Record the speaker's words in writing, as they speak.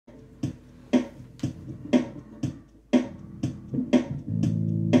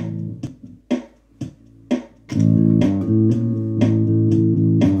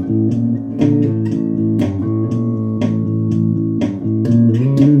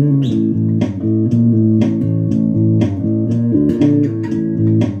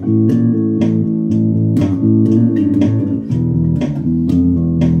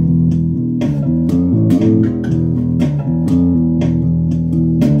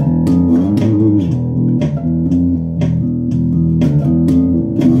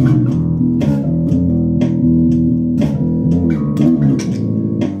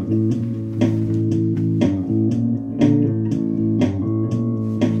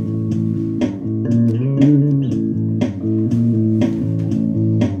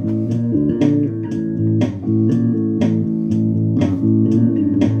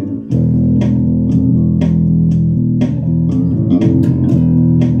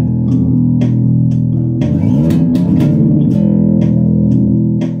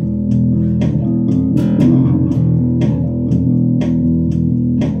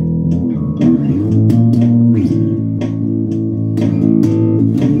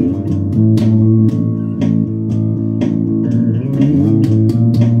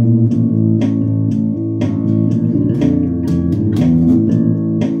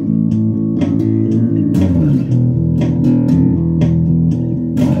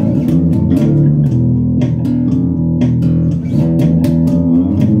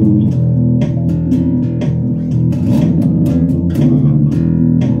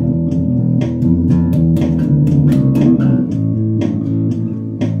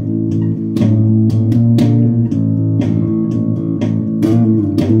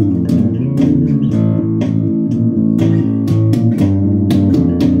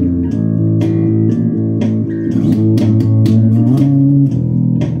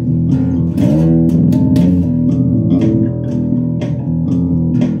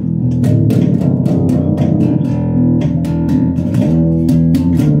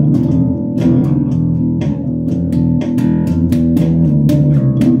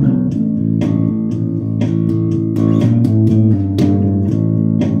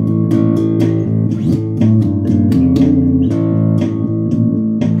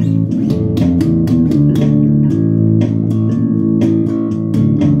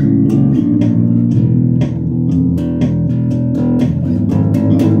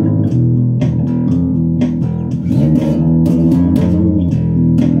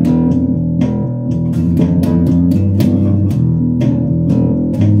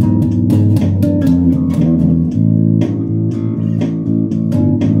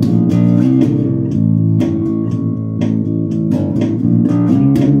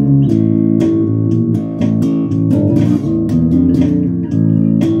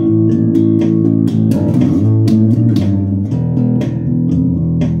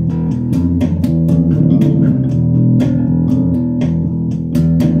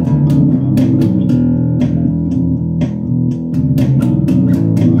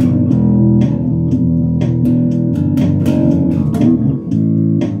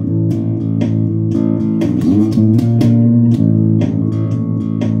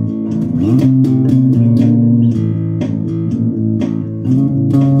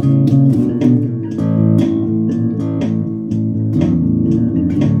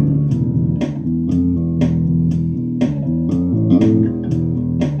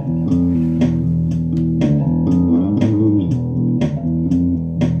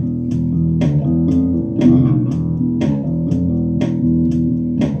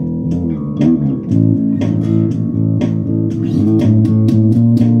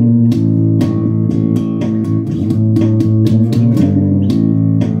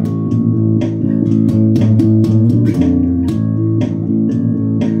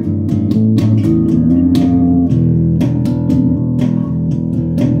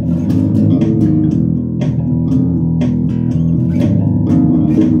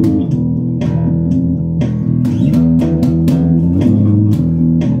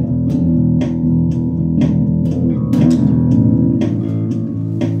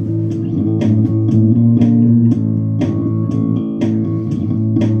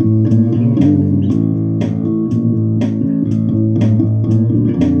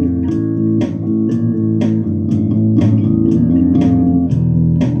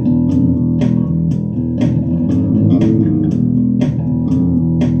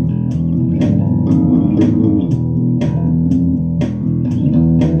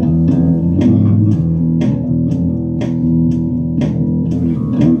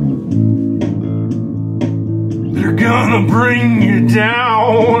Gonna bring you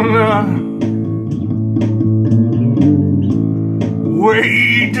down,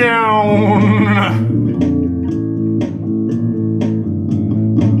 way down.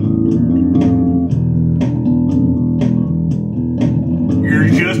 You're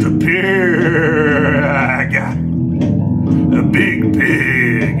just a pig, a big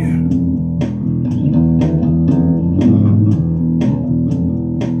pig.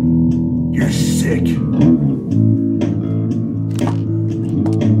 You're sick.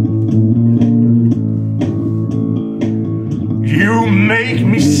 You make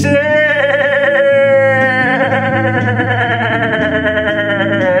me sick,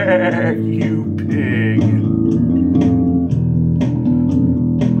 you pig.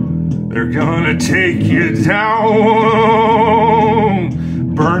 They're gonna take you down,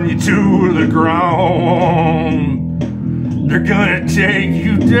 burn you to the ground. They're gonna take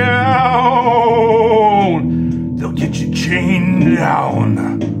you down, they'll get you chained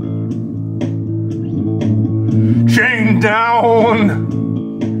down. Chained down,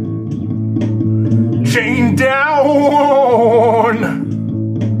 chained down.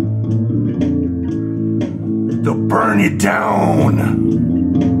 They'll burn you down.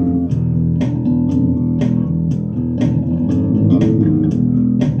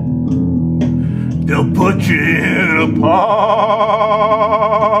 They'll put you in a pot.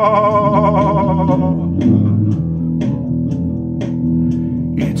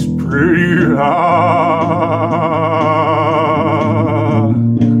 It's pretty hot.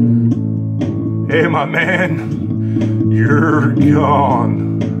 Hey, my man, you're gone.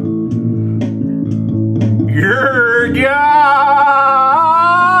 You're gone.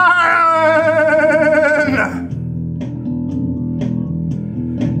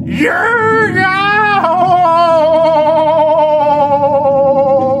 You're gone.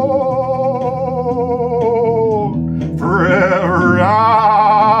 Forever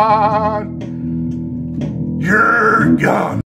on. You're gone.